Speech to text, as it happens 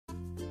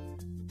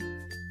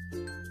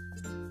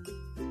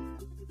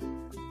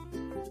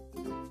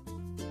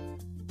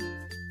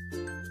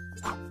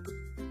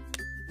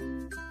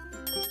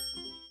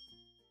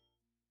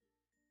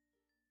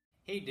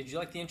Hey, did you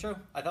like the intro?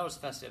 I thought it was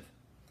festive.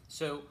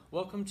 So,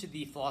 welcome to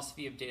the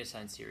Philosophy of Data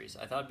Science series.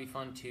 I thought it'd be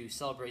fun to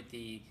celebrate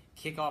the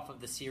kickoff of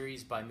the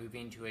series by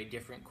moving to a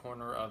different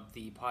corner of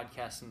the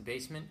podcasting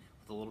basement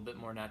with a little bit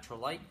more natural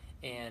light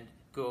and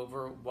go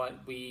over what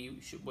you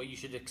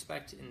should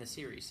expect in the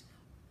series.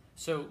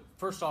 So,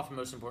 first off and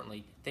most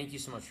importantly, thank you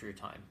so much for your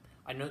time.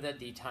 I know that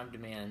the time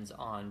demands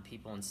on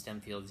people in STEM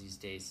fields these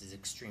days is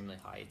extremely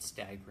high. It's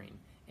staggering,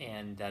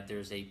 and that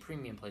there's a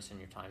premium placed on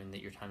your time and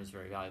that your time is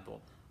very valuable.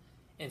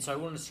 And so I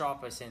wanted to start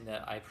off by saying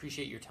that I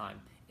appreciate your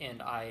time,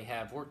 and I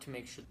have worked to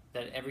make sure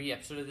that every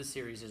episode of the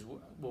series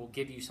will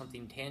give you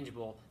something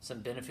tangible,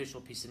 some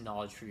beneficial piece of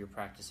knowledge for your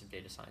practice of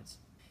data science.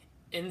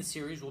 In the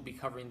series, we'll be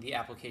covering the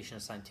application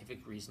of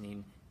scientific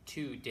reasoning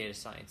to data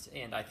science,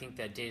 and I think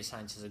that data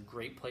science is a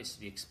great place to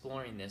be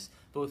exploring this,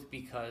 both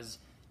because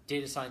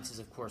data science is,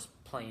 of course,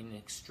 playing an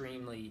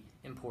extremely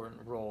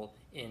important role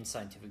in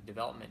scientific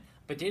development.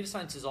 But data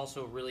science is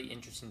also a really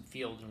interesting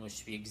field in which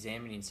to be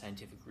examining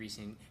scientific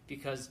reasoning,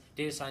 because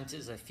data science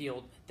is a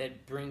field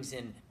that brings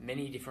in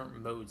many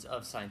different modes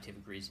of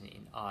scientific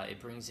reasoning.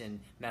 It brings in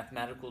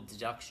mathematical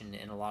deduction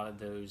and a lot of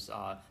those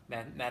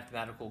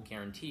mathematical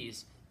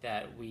guarantees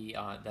that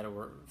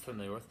we're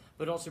familiar with,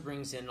 but also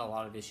brings in a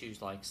lot of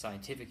issues like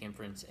scientific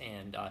inference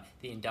and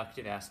the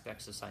inductive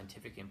aspects of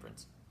scientific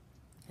inference.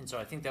 And so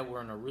I think that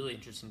we're in a really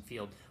interesting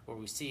field where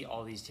we see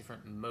all these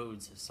different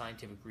modes of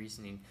scientific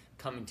reasoning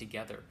coming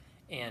together.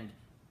 And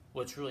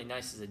what's really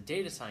nice as a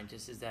data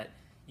scientist is that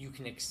you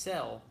can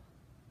excel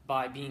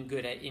by being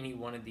good at any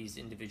one of these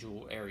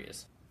individual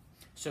areas.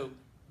 So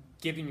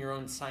given your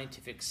own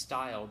scientific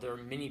style, there are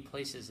many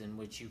places in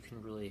which you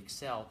can really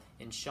excel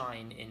and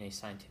shine in a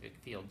scientific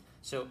field.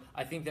 So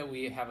I think that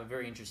we have a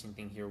very interesting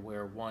thing here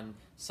where one,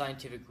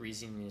 scientific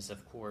reasoning is,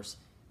 of course,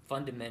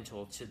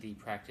 fundamental to the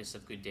practice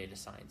of good data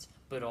science,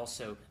 but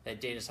also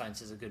that data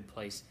science is a good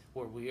place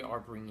where we are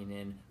bringing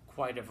in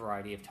quite a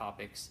variety of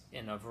topics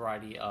and a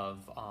variety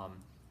of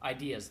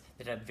ideas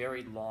that have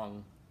very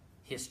long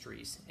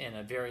histories and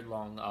a very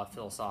long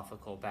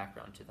philosophical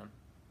background to them.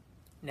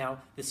 Now,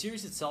 the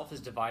series itself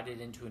is divided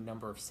into a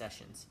number of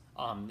sessions,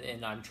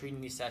 and I'm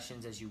treating these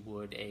sessions as you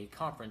would a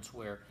conference,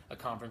 where a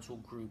conference will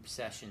group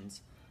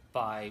sessions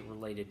by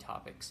related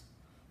topics.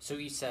 So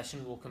each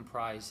session will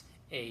comprise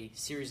a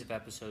series of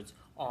episodes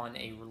on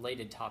a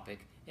related topic,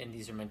 and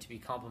these are meant to be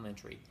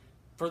complementary.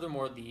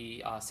 Furthermore,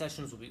 the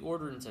sessions will be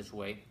ordered in such a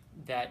way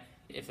that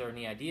if there are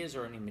any ideas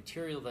or any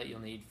material that you'll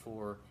need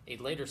for a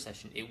later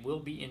session, it will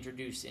be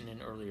introduced in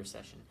an earlier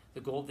session. The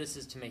goal of this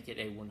is to make it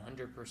a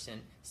 100%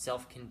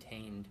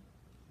 self-contained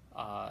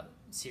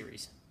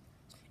series.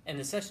 And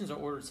the sessions are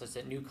ordered such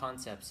that new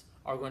concepts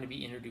are going to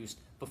be introduced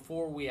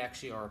before we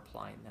actually are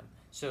applying them.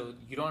 So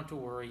you don't have to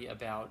worry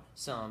about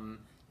some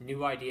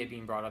new idea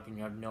being brought up and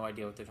you have no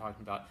idea what they're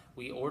talking about.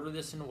 We order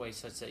this in a way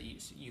such that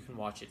you can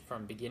watch it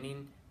from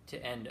beginning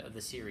to end of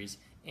the series,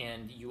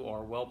 and you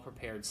are well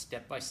prepared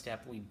step by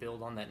step. We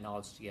build on that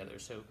knowledge together.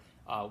 So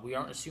we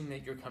aren't assuming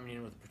that you're coming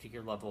in with a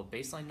particular level of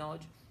baseline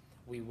knowledge.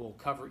 We will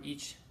cover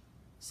each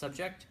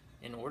subject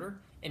in order,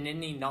 and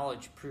any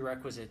knowledge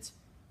prerequisites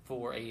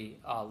for a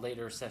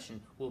later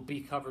session will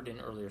be covered in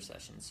earlier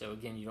sessions. So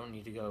again, you don't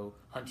need to go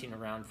hunting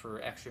around for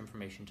extra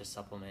information to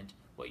supplement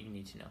what you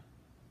need to know.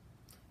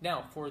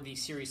 Now, for the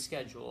series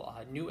schedule,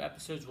 new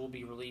episodes will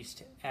be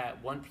released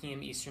at 1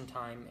 p.m. Eastern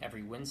Time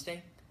every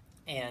Wednesday.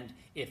 And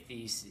if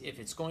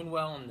it's going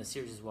well and the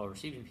series is well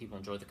received and people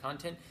enjoy the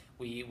content,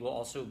 we will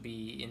also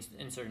be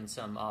inserting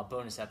some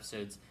bonus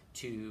episodes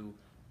to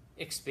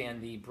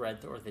expand the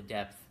breadth or the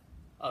depth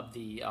of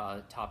the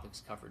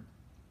topics covered.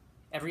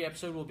 Every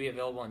episode will be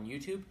available on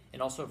YouTube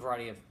and also a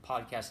variety of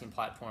podcasting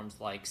platforms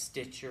like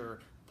Stitcher,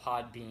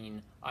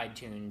 Podbean,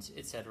 iTunes,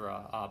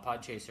 etc.,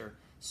 Podchaser.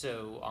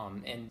 So,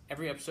 and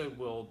every episode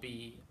will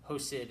be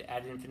hosted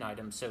ad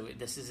infinitum, so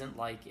this isn't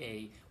like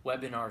a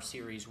webinar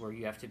series where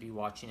you have to be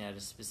watching at a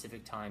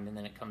specific time and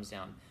then it comes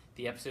down.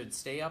 The episodes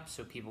stay up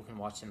so people can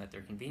watch them at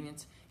their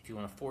convenience. If you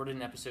want to forward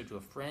an episode to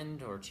a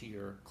friend or to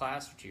your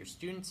class or to your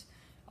students,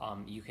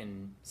 you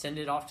can send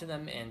it off to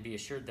them and be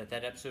assured that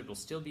that episode will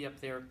still be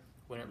up there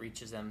when it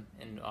reaches them,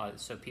 and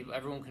so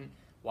everyone can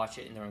watch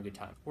it in their own good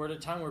time. We're at a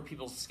time where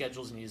people's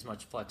schedules need as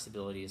much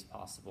flexibility as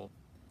possible.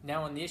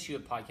 Now, on the issue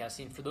of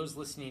podcasting, for those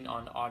listening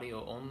on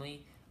audio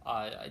only,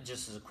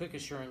 just as a quick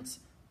assurance,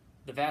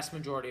 the vast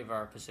majority of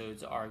our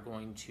episodes are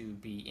going to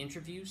be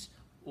interviews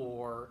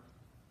or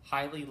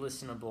highly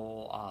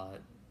listenable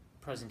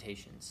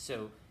presentations.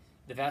 So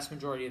the vast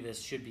majority of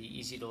this should be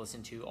easy to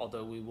listen to,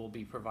 although we will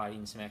be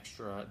providing some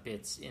extra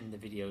bits in the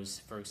videos.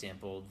 For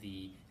example,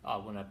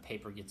 when a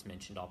paper gets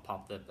mentioned, I'll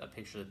pop a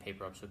picture of the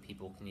paper up so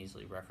people can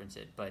easily reference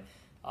it. But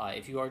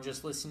if you are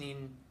just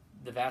listening,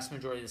 the vast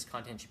majority of this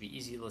content should be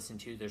easy to listen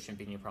to. There shouldn't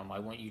be any problem. I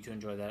want you to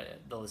enjoy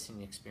the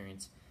listening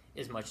experience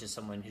as much as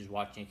someone who's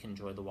watching can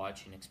enjoy the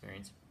watching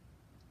experience.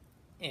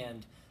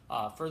 And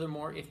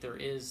furthermore, if there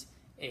is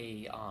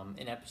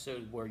an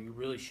episode where you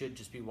really should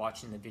just be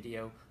watching the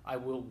video, I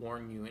will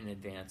warn you in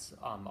advance.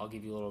 I'll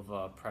give you a little of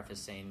a preface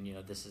saying,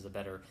 this is a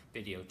better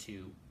video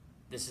to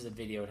this is a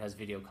video, it has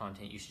video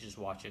content, you should just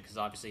watch it, because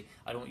obviously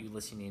I don't want you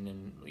listening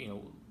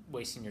and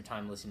wasting your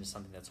time listening to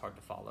something that's hard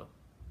to follow.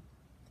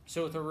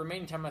 So with the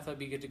remaining time, I thought it'd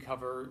be good to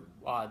cover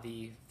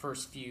the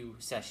first few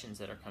sessions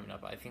that are coming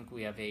up. I think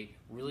we have a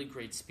really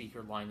great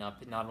speaker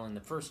lineup, not only in the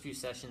first few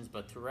sessions,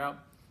 but throughout.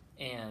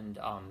 And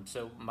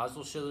so might as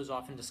well show those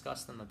off and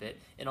discuss them a bit,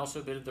 and also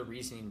a bit of the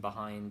reasoning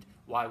behind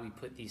why we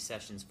put these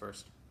sessions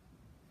first.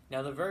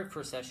 Now, the very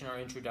first session, our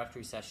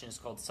introductory session, is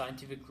called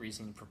Scientific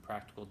Reasoning for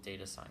Practical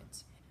Data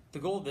Science. The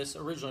goal of this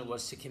originally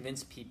was to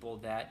convince people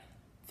that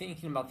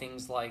thinking about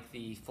things like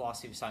the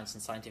philosophy of science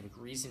and scientific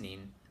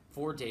reasoning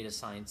for data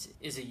science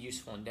is a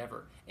useful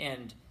endeavor.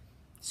 And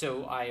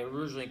so I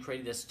originally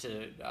created this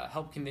to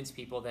help convince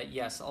people that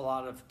yes, a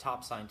lot of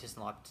top scientists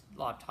and a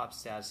lot of top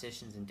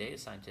statisticians and data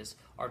scientists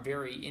are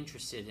very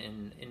interested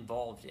and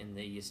involved in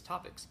these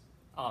topics.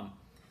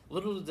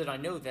 Little did I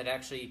know that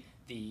actually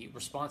the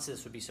response to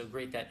this would be so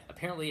great that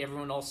apparently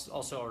everyone else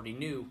also already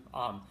knew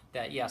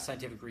that yeah,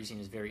 scientific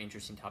reasoning is a very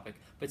interesting topic.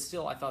 But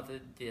still, I thought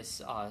that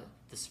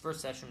this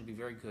first session would be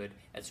very good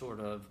at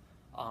sort of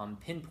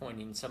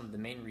pinpointing some of the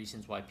main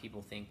reasons why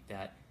people think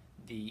that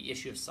the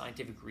issue of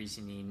scientific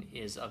reasoning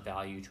is of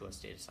value to us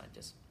data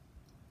scientists.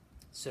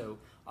 So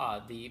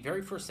the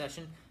very first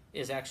session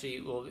is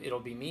actually, it'll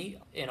be me,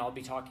 and I'll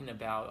be talking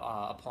about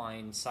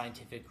applying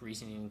scientific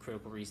reasoning and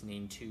critical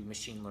reasoning to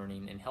machine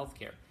learning in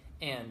healthcare.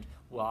 And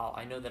while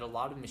I know that a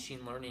lot of machine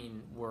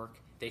learning work,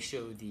 they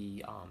show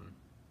the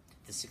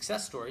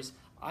success stories,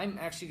 I'm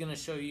actually going to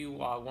show you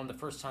one of the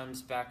first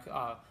times back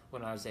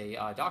when I was a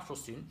doctoral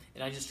student,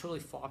 and I just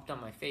totally flopped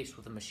on my face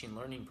with a machine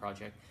learning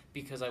project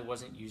because I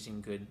wasn't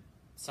using good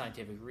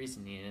scientific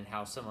reasoning, and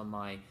how some of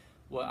my,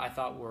 what I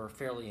thought were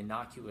fairly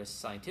innocuous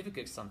scientific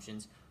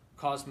assumptions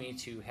caused me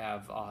to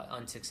have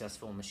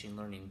unsuccessful machine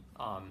learning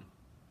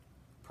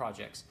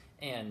projects.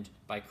 And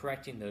by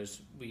correcting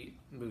those, we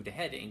moved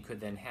ahead and could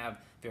then have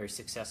very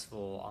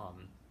successful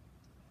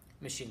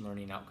machine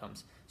learning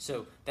outcomes.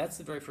 So that's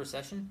the very first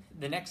session.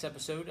 The next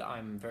episode,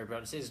 I'm very proud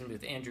to say, is going to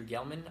be with Andrew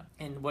Gelman.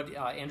 And what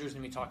Andrew's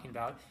going to be talking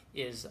about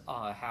is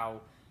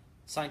how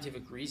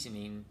scientific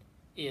reasoning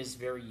is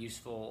very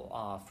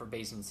useful for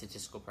Bayesian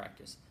statistical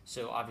practice.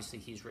 So obviously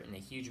he's written a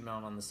huge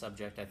amount on the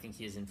subject. I think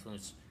he has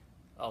influenced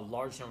a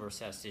large number of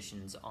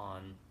statisticians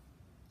on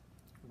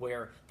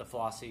where the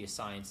philosophy of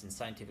science and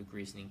scientific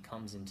reasoning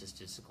comes into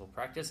statistical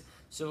practice.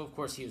 So of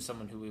course he was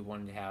someone who we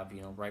wanted to have,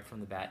 right from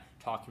the bat,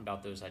 talking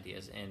about those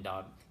ideas. And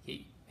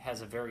he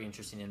has a very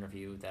interesting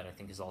interview that I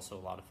think is also a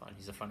lot of fun.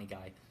 He's a funny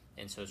guy,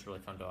 and so it's really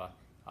fun to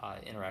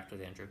interact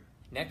with Andrew.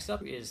 Next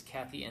up is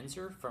Kathy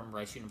Enzer from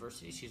Rice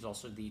University. She's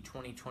also the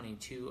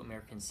 2022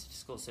 American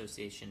Statistical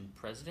Association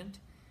president.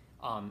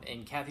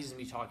 And Kathy's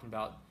going to be talking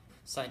about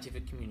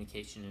scientific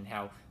communication and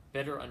how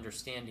better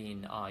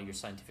understanding your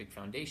scientific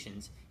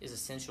foundations is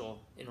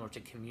essential in order to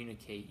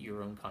communicate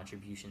your own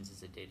contributions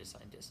as a data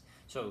scientist.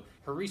 So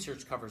her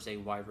research covers a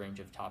wide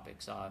range of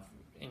topics,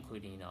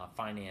 including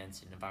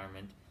finance and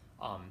environment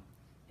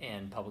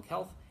and public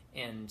health.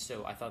 And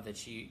so I thought that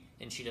she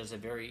does a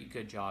very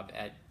good job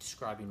at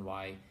describing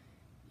why,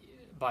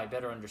 by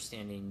better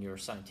understanding your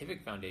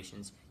scientific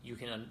foundations, you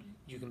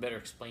can better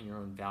explain your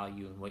own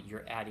value and what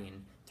you're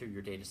adding through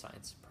your data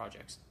science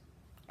projects.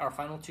 Our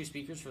final two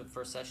speakers for the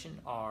first session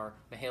are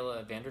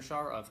Mihaela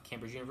Vanderschaar of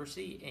Cambridge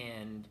University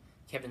and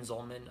Kevin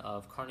Zollman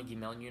of Carnegie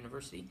Mellon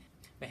University.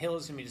 Mihaela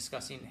is going to be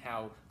discussing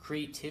how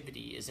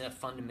creativity is a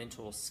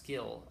fundamental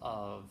skill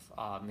of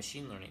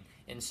machine learning.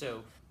 And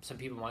so some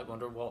people might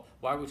wonder, well,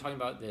 why are we talking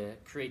about the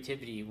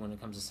creativity when it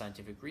comes to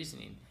scientific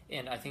reasoning?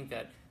 And I think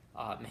that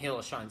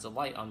Mihaela shines a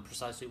light on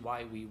precisely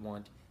why we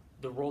want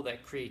the role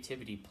that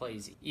creativity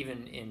plays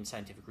even in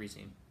scientific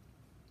reasoning,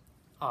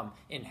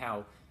 and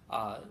how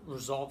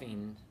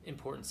resolving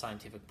important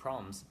scientific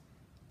problems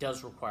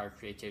does require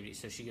creativity.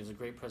 So she gives a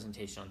great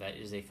presentation on that.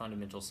 It is a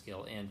fundamental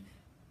skill, and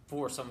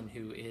for someone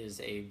who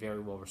is a very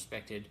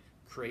well-respected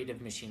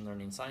creative machine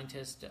learning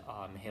scientist,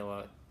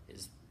 Mihaela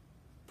is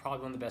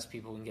probably one of the best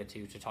people we can get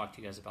to talk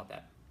to you guys about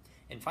that.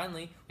 And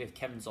finally, we have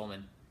Kevin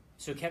Zollman.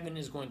 So Kevin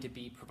is going to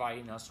be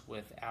providing us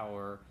with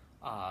our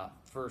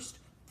first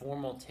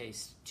formal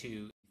taste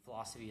to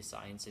philosophy of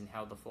science and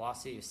how the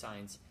philosophy of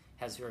science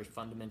has very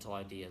fundamental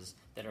ideas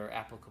that are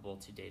applicable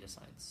to data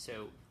science.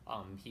 So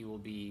he will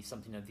be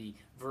something of the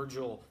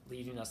Virgil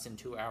leading us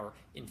into our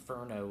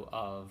inferno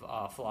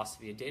of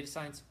philosophy of data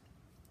science.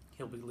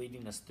 He'll be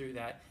leading us through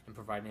that and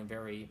providing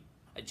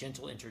a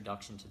gentle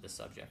introduction to the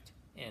subject.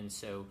 And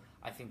so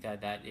I think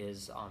that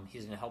is,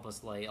 he's going to help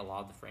us lay a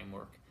lot of the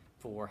framework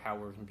for how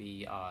we're going to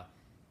be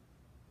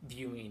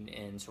viewing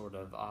and sort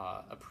of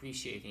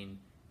appreciating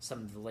some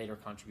of the later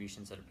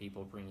contributions that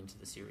people bring into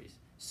the series.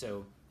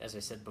 So, as I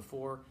said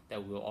before,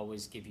 that we'll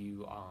always give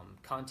you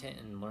content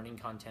and learning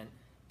content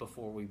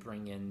before we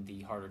bring in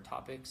the harder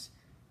topics.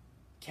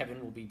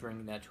 Kevin will be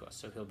bringing that to us,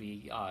 so he'll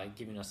be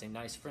giving us a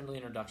nice, friendly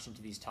introduction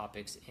to these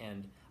topics,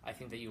 and I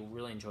think that you'll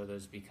really enjoy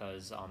those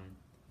because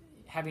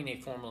having a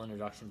formal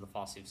introduction to the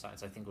philosophy of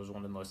science, I think, was one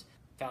of the most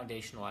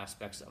foundational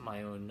aspects of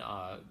my own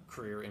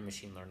career in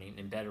machine learning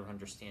and better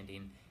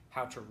understanding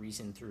how to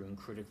reason through and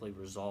critically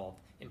resolve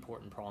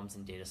important problems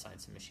in data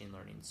science and machine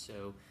learning.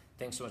 So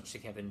thanks so much to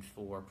Kevin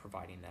for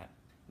providing that.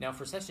 Now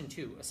for session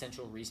 2,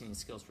 Essential Reasoning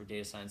Skills for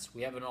Data Science,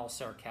 we have an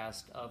all-star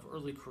cast of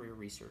early career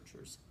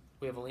researchers.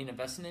 We have Alina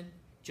Vesinen,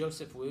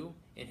 Joseph Wu,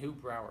 and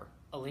Hoob Brouwer.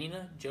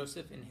 Alina,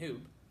 Joseph, and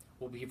Hoob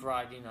will be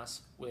providing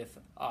us with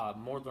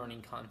more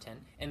learning content,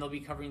 and they'll be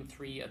covering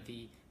 3 of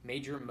the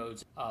major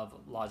modes of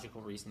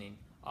logical reasoning,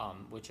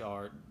 which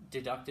are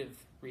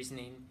deductive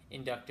reasoning,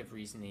 inductive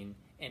reasoning,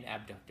 and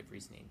abductive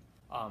reasoning.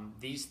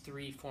 These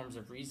 3 forms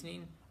of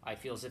reasoning, I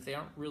feel as if they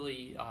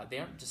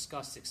aren't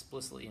discussed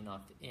explicitly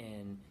enough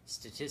in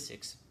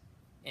statistics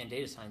and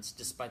data science,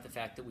 despite the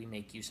fact that we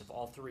make use of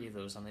all 3 of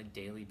those on a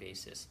daily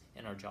basis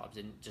in our jobs.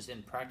 And just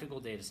in practical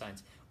data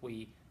science,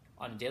 we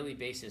on a daily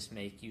basis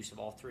make use of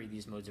all 3 of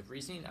these modes of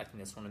reasoning. I think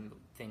that's one of the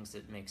things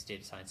that makes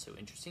data science so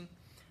interesting.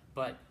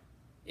 But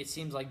it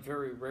seems like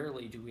very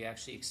rarely do we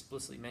actually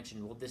explicitly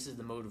mention, well, this is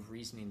the mode of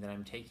reasoning that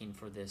I'm taking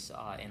for this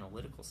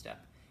analytical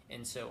step.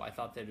 And so I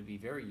thought that it would be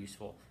very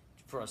useful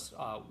for us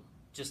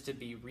just to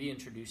be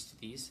reintroduced to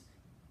these,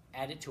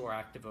 add it to our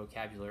active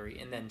vocabulary,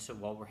 and then so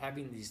while we're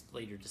having these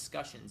later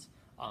discussions,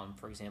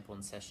 for example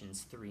in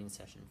sessions 3 and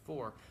session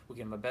 4, we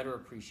can have a better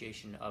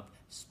appreciation of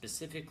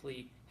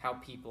specifically how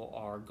people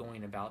are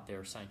going about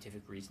their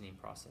scientific reasoning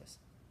process.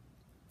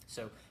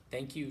 So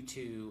thank you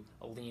to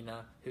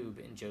Alina,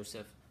 Hoob, and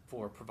Joseph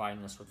for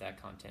providing us with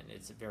that content.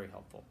 It's very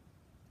helpful.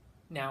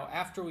 Now,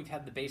 after we've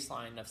had the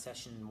baseline of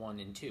session 1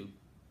 and 2,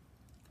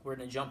 we're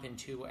going to jump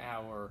into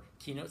our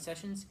keynote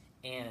sessions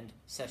and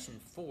session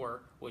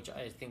 4, which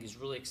I think is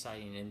really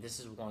exciting, and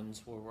this is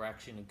ones where we're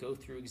actually going to go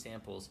through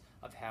examples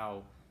of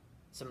how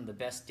some of the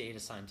best data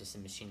scientists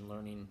and machine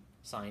learning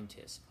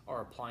scientists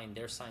are applying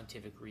their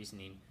scientific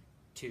reasoning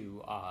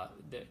to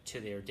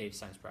their data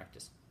science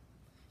practice.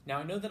 Now,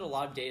 I know that a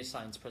lot of data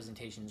science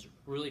presentations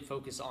really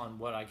focus on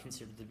what I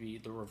consider to be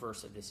the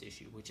reverse of this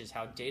issue, which is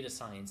how data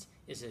science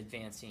is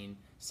advancing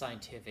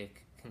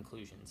scientific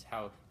conclusions,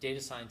 how data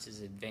science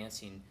is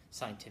advancing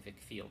scientific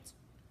fields.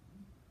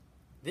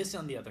 This,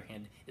 on the other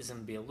hand, is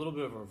going to be a little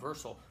bit of a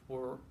reversal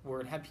where we're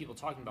going to have people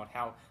talking about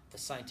how the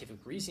scientific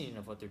reasoning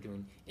of what they're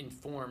doing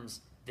informs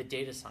the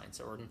data science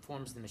or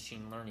informs the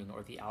machine learning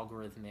or the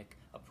algorithmic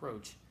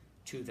approach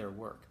to their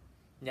work.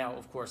 Now,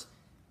 of course,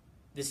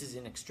 this is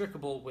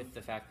inextricable with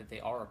the fact that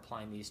they are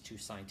applying these to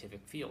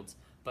scientific fields,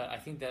 but I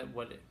think that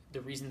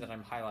the reason that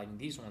I'm highlighting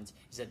these ones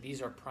is that these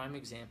are prime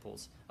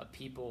examples of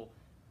people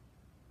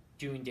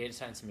doing data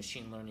science and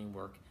machine learning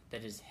work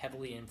that is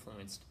heavily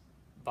influenced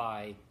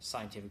by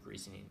scientific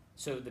reasoning.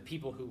 So the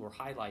people who were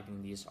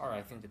highlighting these are,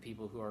 I think, the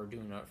people who are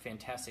doing a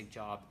fantastic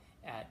job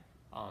at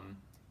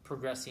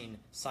progressing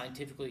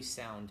scientifically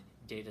sound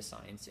data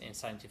science and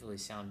scientifically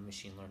sound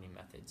machine learning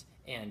methods,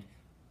 and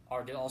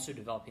are also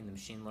developing the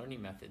machine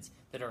learning methods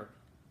that are,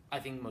 I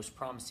think, most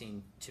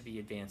promising to be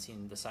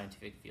advancing the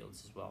scientific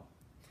fields as well.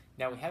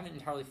 Now, we haven't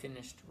entirely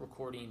finished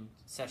recording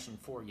session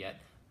 4 yet,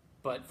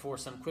 but for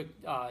some quick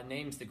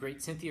names, the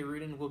great Cynthia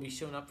Rudin will be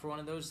showing up for one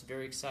of those.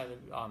 Very excited.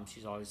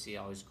 She's obviously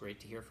always great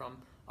to hear from.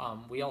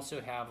 We also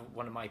have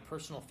one of my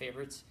personal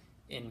favorites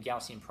in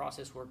Gaussian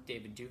process work,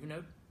 David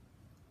Duvenot.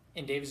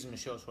 And David's going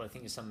to show us what I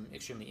think is some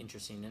extremely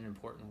interesting and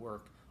important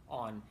work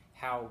on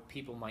how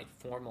people might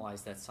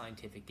formalize that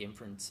scientific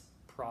inference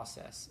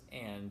process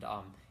and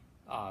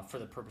for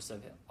the purpose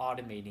of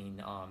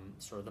automating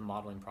sort of the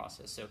modeling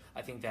process. So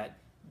I think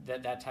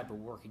that type of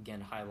work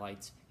again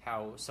highlights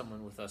how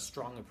someone with a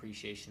strong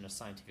appreciation of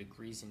scientific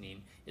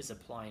reasoning is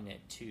applying it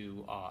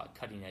to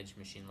cutting-edge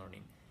machine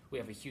learning. We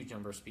have a huge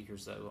number of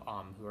speakers, though,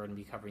 who are going to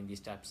be covering these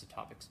types of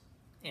topics.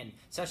 And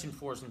session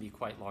 4 is going to be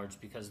quite large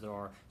because there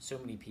are so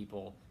many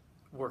people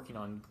working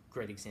on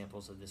great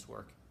examples of this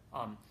work.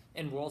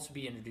 And we'll also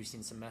be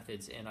introducing some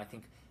methods, and I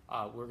think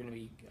we're going to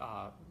be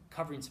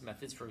covering some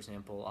methods, for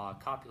example,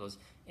 copulas,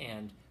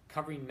 and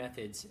covering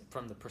methods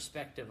from the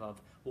perspective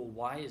of, well,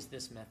 why is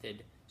this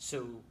method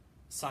so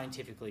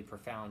scientifically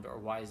profound, or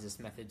why is this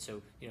method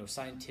so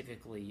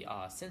scientifically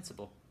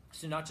sensible?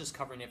 So not just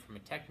covering it from a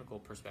technical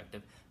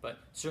perspective, but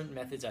certain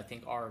methods I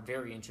think are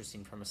very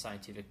interesting from a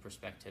scientific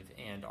perspective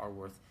and are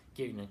worth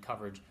giving a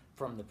coverage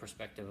from the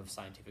perspective of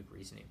scientific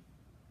reasoning.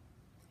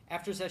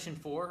 After session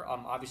 4,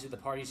 obviously the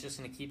party's just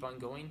going to keep on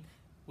going.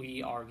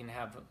 We are going to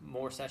have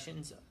more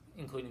sessions,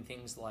 including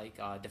things like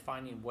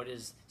defining what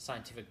is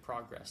scientific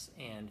progress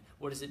and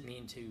what does it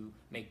mean to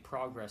make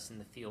progress in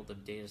the field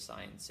of data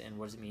science, and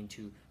what does it mean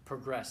to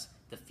progress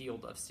the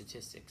field of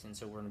statistics. And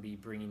so we're going to be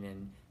bringing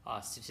in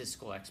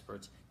statistical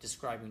experts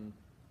describing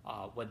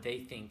what they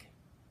think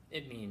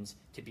it means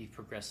to be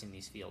progressing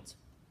these fields.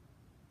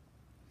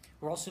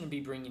 We're also going to be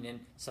bringing in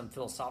some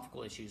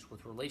philosophical issues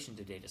with relation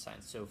to data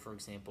science. So, for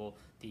example,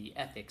 the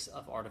ethics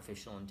of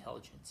artificial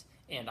intelligence.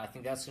 And I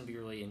think that's going to be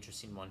a really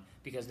interesting one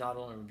because not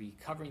only will we be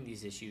covering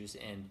these issues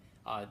and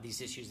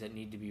these issues that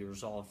need to be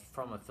resolved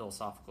from a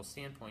philosophical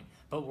standpoint,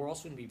 but we're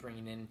also going to be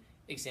bringing in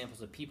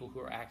examples of people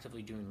who are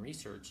actively doing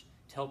research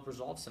to help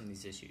resolve some of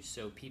these issues.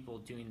 So people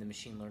doing the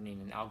machine learning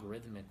and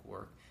algorithmic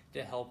work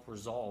to help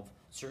resolve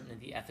certain of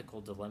the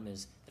ethical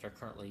dilemmas that are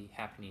currently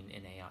happening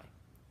in AI.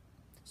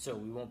 So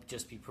we won't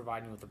just be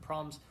providing with the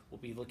problems, we'll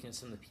be looking at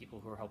some of the people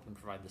who are helping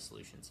provide the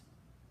solutions.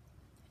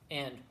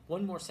 And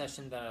one more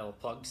session that I'll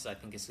plug, because I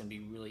think it's going to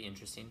be really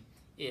interesting,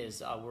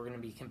 is we're going to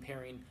be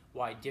comparing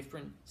why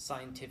different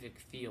scientific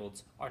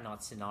fields are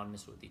not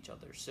synonymous with each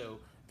other. So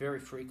very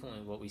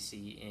frequently what we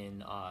see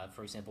in,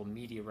 for example,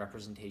 media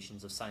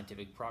representations of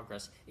scientific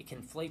progress, it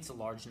conflates a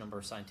large number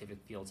of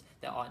scientific fields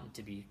that oughtn't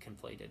to be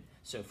conflated.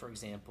 So for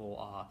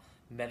example,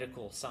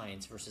 medical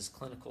science versus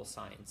clinical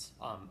science,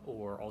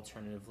 or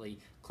alternatively,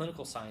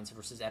 clinical science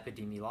versus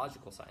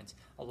epidemiological science.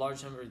 A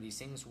large number of these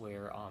things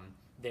where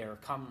they're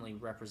commonly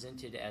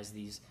represented as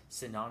these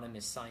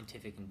synonymous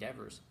scientific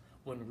endeavors,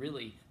 when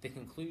really the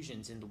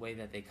conclusions and the way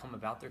that they come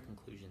about their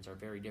conclusions are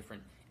very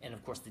different. And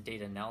of course, the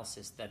data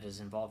analysis that is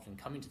involved in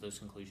coming to those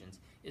conclusions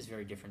is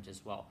very different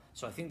as well.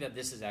 So I think that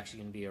this is actually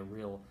going to be a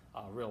real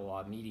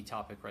meaty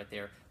topic right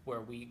there,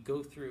 where we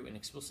go through and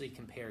explicitly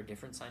compare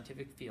different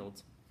scientific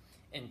fields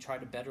and try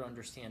to better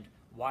understand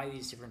why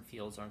these different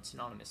fields aren't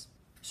synonymous.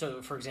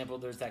 So, for example,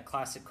 there's that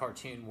classic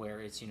cartoon where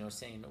it's,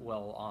 saying,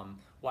 well,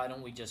 why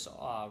don't we just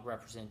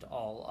represent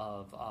all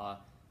of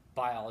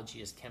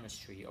biology as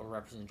chemistry, or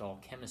represent all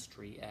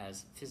chemistry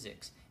as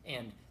physics?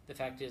 And the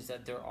fact is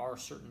that there are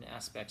certain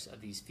aspects of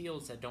these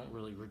fields that don't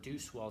really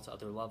reduce well to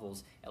other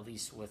levels, at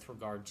least with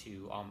regard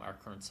to our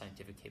current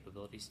scientific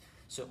capabilities.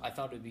 So I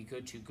thought it would be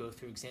good to go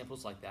through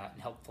examples like that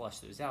and help flesh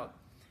those out,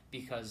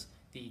 because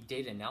the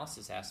data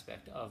analysis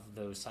aspect of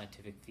those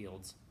scientific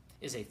fields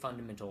is a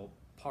fundamental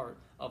part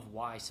of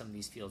why some of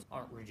these fields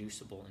aren't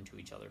reducible into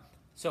each other.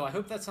 So I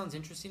hope that sounds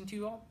interesting to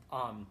you all.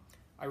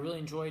 I really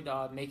enjoyed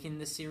making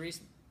this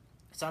series.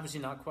 It's obviously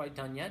not quite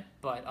done yet,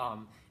 but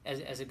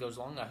as it goes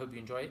along, I hope you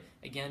enjoy it.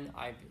 Again,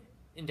 I've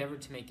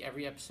endeavored to make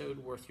every episode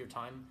worth your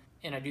time,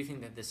 and I do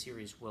think that this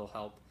series will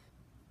help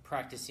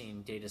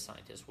practicing data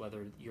scientists,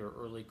 whether you're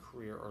early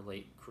career or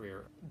late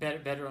career,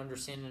 better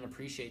understand and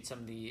appreciate some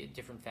of the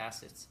different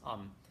facets.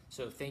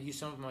 So thank you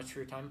so much for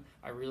your time.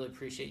 I really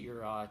appreciate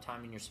your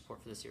time and your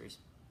support for the series.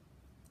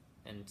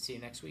 And see you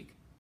next week.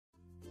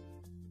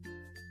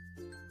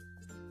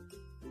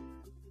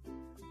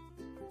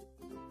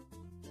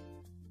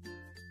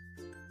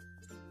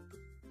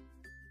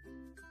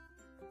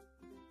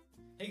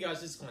 Hey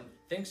guys, it's Glenn.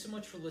 Thanks so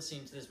much for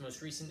listening to this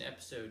most recent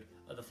episode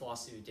of the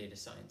Philosophy of Data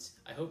Science.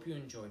 I hope you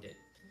enjoyed it.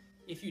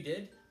 If you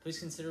did, please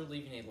consider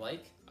leaving a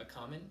like, a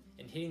comment,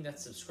 and hitting that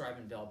subscribe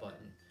and bell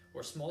button.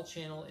 We're a small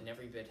channel and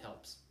every bit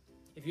helps.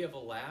 If you have a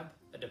lab,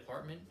 a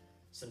department,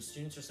 some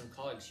students, or some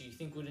colleagues who you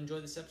think would enjoy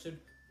this episode,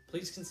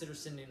 please consider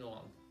sending it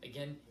along.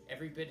 Again,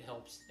 every bit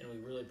helps, and we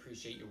really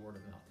appreciate your word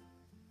of mouth.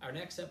 Our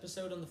next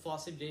episode on the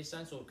Philosophy of Data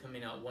Science will be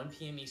coming out 1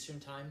 p.m. Eastern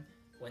Time,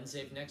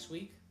 Wednesday of next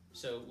week,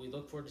 so we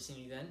look forward to seeing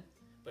you then.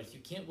 But if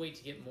you can't wait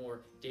to get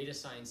more data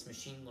science,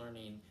 machine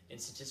learning, and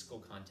statistical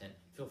content,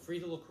 feel free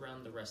to look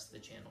around the rest of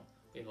the channel.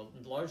 We have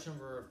a large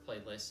number of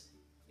playlists,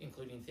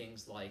 including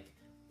things like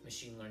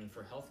machine learning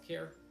for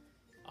healthcare,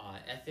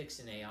 ethics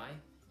and AI,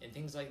 and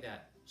things like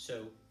that.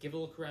 So give a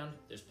look around.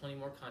 There's plenty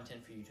more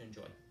content for you to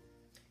enjoy.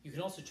 You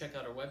can also check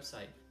out our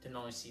website to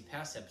not only see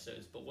past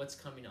episodes, but what's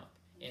coming up,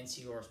 and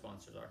see who our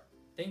sponsors are.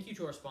 Thank you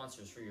to our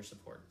sponsors for your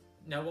support.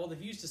 Now, while the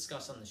views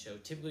discussed on the show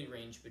typically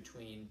range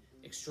between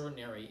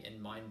extraordinary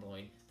and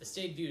mind-blowing, the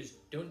stated views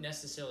don't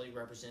necessarily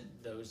represent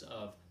those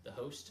of the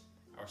host,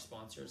 our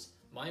sponsors,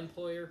 my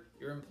employer,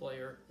 your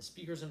employer, the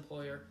speaker's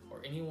employer,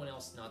 or anyone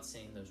else not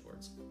saying those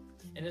words.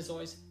 And as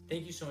always,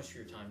 thank you so much for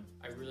your time.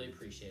 I really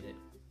appreciate it.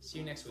 See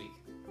you next week.